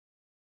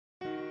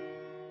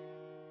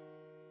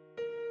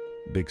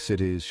Big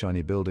cities,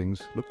 shiny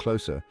buildings. Look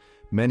closer.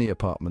 Many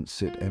apartments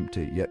sit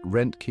empty, yet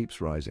rent keeps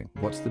rising.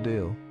 What's the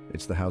deal?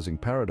 It's the housing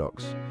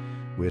paradox.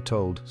 We're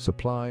told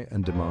supply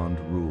and demand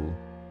rule.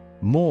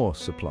 More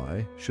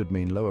supply should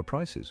mean lower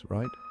prices,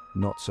 right?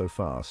 Not so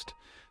fast.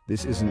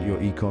 This isn't your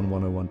Econ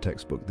 101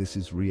 textbook. This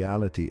is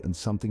reality, and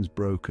something's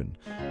broken.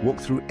 Walk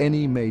through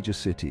any major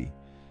city.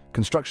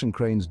 Construction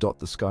cranes dot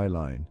the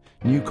skyline.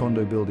 New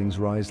condo buildings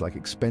rise like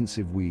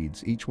expensive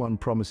weeds. Each one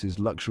promises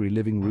luxury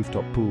living,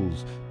 rooftop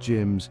pools,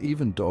 gyms,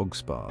 even dog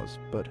spas.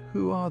 But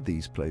who are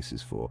these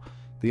places for?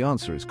 The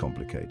answer is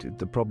complicated.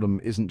 The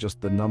problem isn't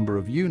just the number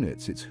of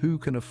units, it's who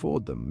can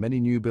afford them. Many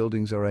new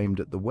buildings are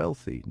aimed at the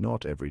wealthy,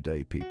 not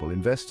everyday people.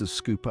 Investors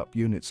scoop up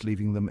units,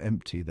 leaving them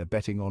empty. They're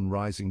betting on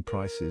rising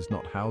prices,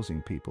 not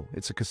housing people.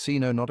 It's a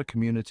casino, not a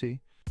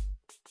community.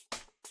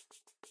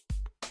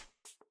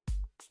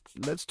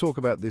 Let's talk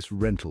about this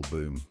rental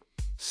boom.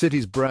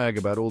 Cities brag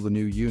about all the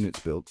new units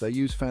built. They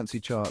use fancy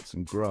charts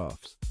and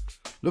graphs.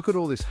 Look at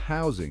all this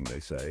housing, they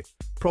say.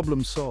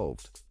 Problem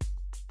solved.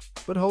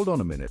 But hold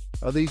on a minute.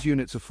 Are these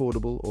units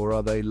affordable, or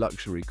are they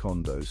luxury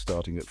condos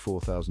starting at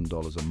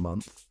 $4,000 a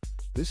month?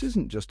 This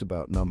isn't just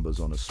about numbers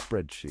on a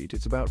spreadsheet.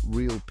 It's about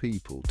real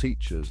people,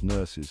 teachers,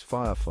 nurses,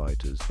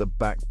 firefighters, the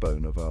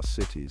backbone of our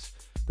cities.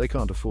 They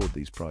can't afford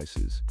these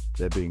prices.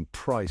 They're being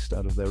priced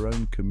out of their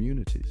own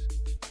communities.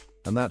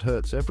 And that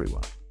hurts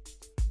everyone.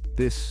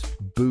 This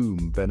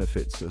boom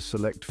benefits a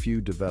select few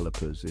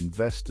developers,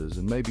 investors,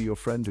 and maybe your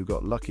friend who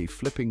got lucky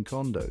flipping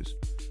condos.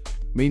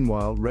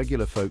 Meanwhile,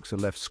 regular folks are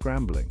left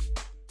scrambling.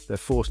 They're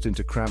forced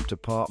into cramped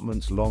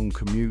apartments, long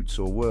commutes,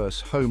 or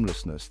worse,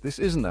 homelessness. This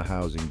isn't a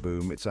housing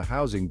boom, it's a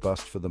housing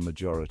bust for the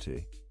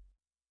majority.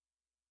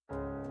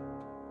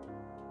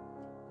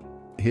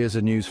 Here's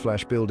a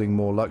newsflash: building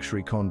more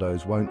luxury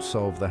condos won't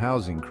solve the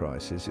housing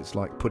crisis. It's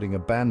like putting a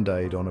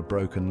band-aid on a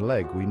broken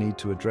leg. We need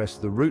to address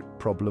the root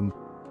problem: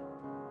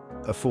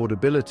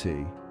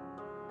 affordability.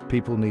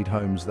 People need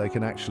homes they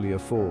can actually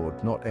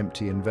afford, not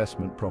empty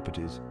investment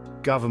properties.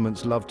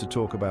 Governments love to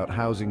talk about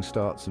housing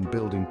starts and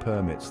building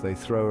permits. They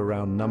throw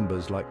around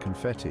numbers like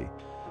confetti,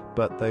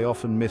 but they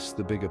often miss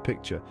the bigger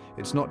picture.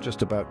 It's not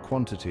just about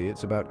quantity,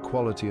 it's about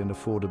quality and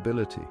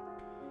affordability.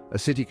 A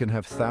city can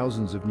have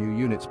thousands of new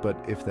units, but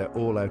if they're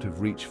all out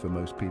of reach for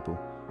most people,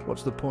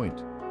 what's the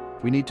point?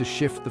 We need to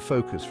shift the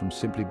focus from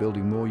simply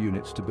building more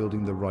units to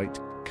building the right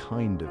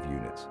kind of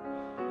units.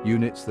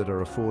 Units that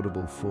are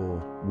affordable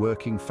for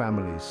working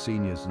families,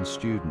 seniors and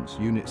students.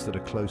 Units that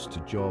are close to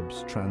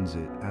jobs,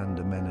 transit and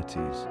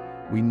amenities.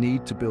 We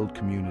need to build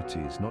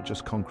communities, not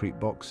just concrete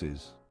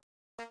boxes.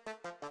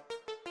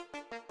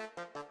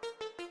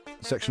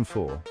 Section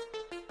 4.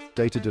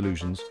 Data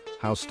delusions.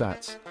 How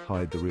stats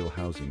hide the real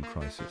housing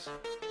crisis.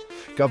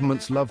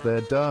 Governments love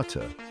their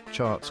data.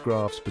 Charts,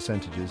 graphs,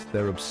 percentages,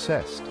 they're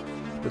obsessed.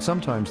 But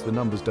sometimes the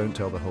numbers don't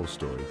tell the whole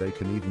story. They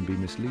can even be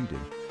misleading.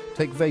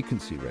 Take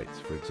vacancy rates,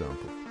 for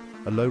example.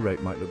 A low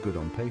rate might look good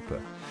on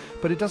paper,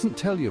 but it doesn't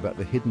tell you about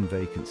the hidden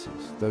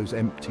vacancies, those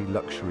empty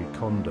luxury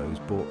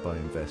condos bought by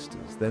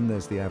investors. Then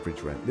there's the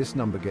average rent. This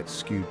number gets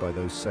skewed by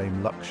those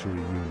same luxury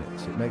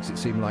units. It makes it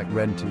seem like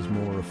rent is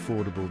more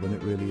affordable than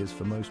it really is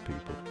for most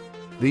people.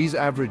 These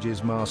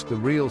averages mask the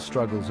real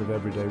struggles of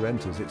everyday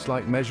renters. It's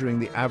like measuring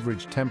the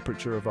average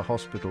temperature of a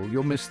hospital.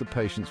 You'll miss the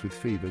patients with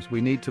fevers. We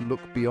need to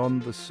look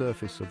beyond the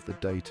surface of the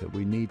data.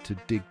 We need to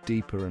dig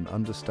deeper and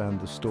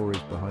understand the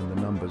stories behind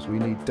the numbers. We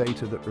need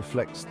data that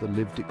reflects the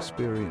lived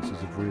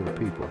experiences of real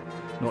people,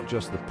 not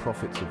just the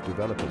profits of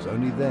developers.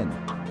 Only then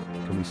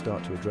can we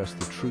start to address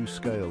the true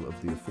scale of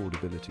the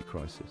affordability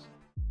crisis.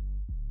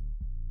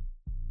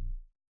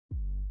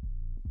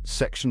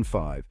 Section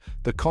 5.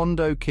 The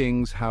Condo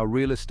Kings: How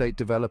Real Estate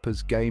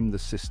Developers Game the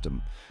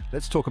System.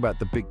 Let's talk about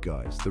the big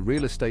guys, the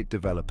real estate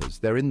developers.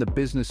 They're in the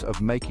business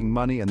of making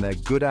money and they're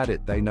good at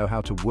it. They know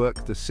how to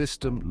work the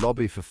system,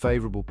 lobby for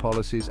favorable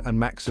policies,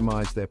 and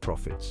maximize their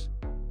profits.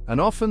 And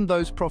often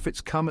those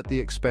profits come at the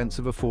expense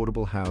of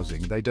affordable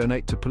housing. They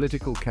donate to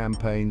political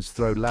campaigns,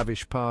 throw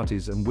lavish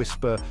parties, and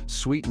whisper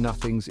sweet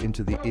nothings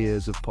into the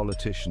ears of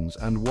politicians.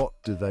 And what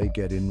do they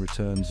get in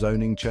return?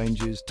 Zoning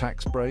changes,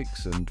 tax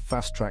breaks, and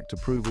fast-tracked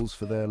approvals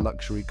for their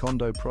luxury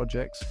condo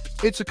projects.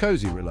 It's a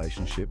cozy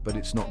relationship, but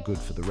it's not good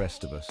for the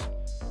rest of us.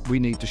 We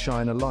need to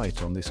shine a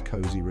light on this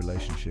cozy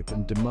relationship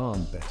and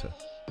demand better.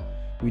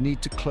 We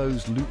need to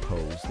close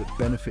loopholes that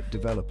benefit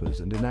developers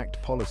and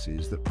enact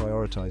policies that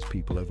prioritize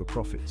people over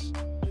profits.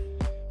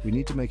 We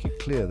need to make it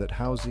clear that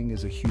housing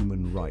is a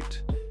human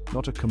right,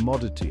 not a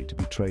commodity to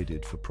be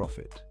traded for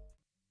profit.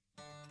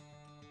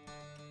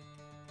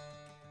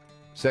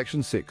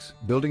 Section 6.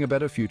 Building a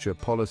Better Future: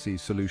 Policy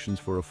Solutions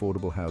for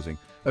Affordable Housing.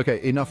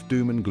 Okay, enough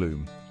doom and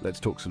gloom. Let's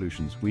talk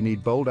solutions. We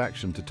need bold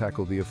action to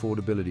tackle the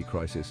affordability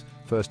crisis.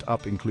 First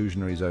up,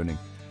 inclusionary zoning.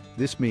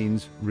 This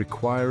means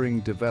requiring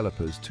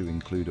developers to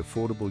include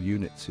affordable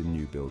units in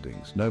new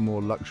buildings. No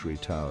more luxury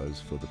towers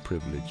for the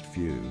privileged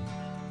few.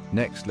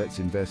 Next, let's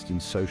invest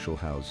in social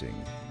housing.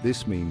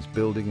 This means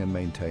building and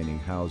maintaining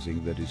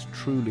housing that is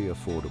truly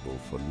affordable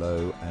for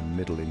low and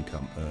middle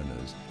income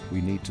earners.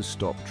 We need to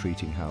stop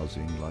treating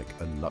housing like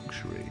a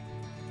luxury.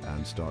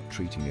 and start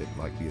treating it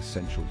like the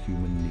essential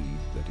human need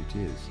that it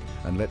is.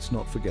 And let's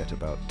not forget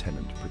about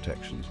tenant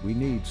protections. We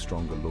need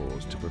stronger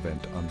laws to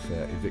prevent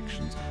unfair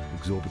evictions,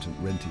 exorbitant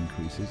rent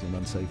increases, and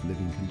unsafe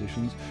living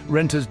conditions.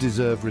 Renters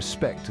deserve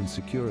respect and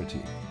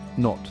security,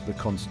 not the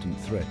constant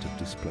threat of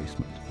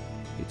displacement.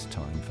 It's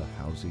time for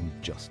housing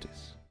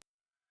justice.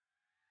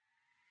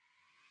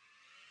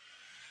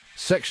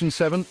 Section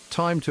 7,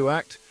 time to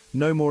act.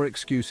 No more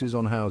excuses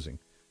on housing.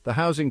 The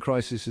housing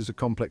crisis is a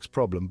complex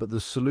problem, but the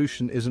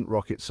solution isn't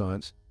rocket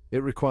science.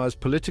 It requires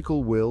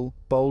political will,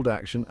 bold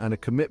action, and a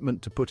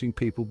commitment to putting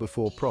people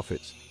before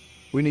profits.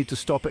 We need to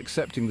stop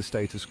accepting the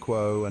status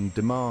quo and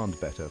demand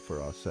better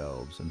for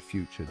ourselves and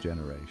future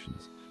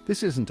generations.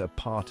 This isn't a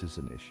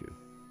partisan issue.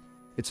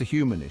 It's a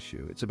human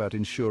issue. It's about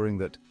ensuring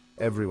that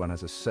everyone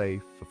has a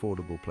safe,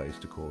 affordable place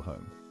to call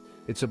home.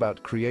 It's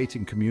about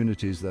creating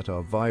communities that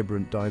are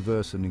vibrant,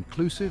 diverse, and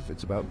inclusive.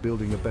 It's about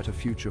building a better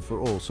future for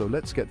all. So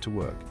let's get to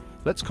work.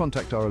 Let's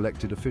contact our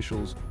elected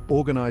officials,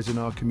 organize in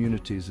our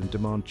communities, and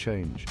demand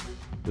change.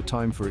 The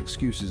time for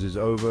excuses is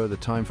over. The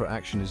time for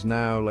action is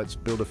now. Let's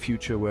build a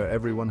future where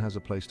everyone has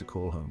a place to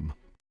call home.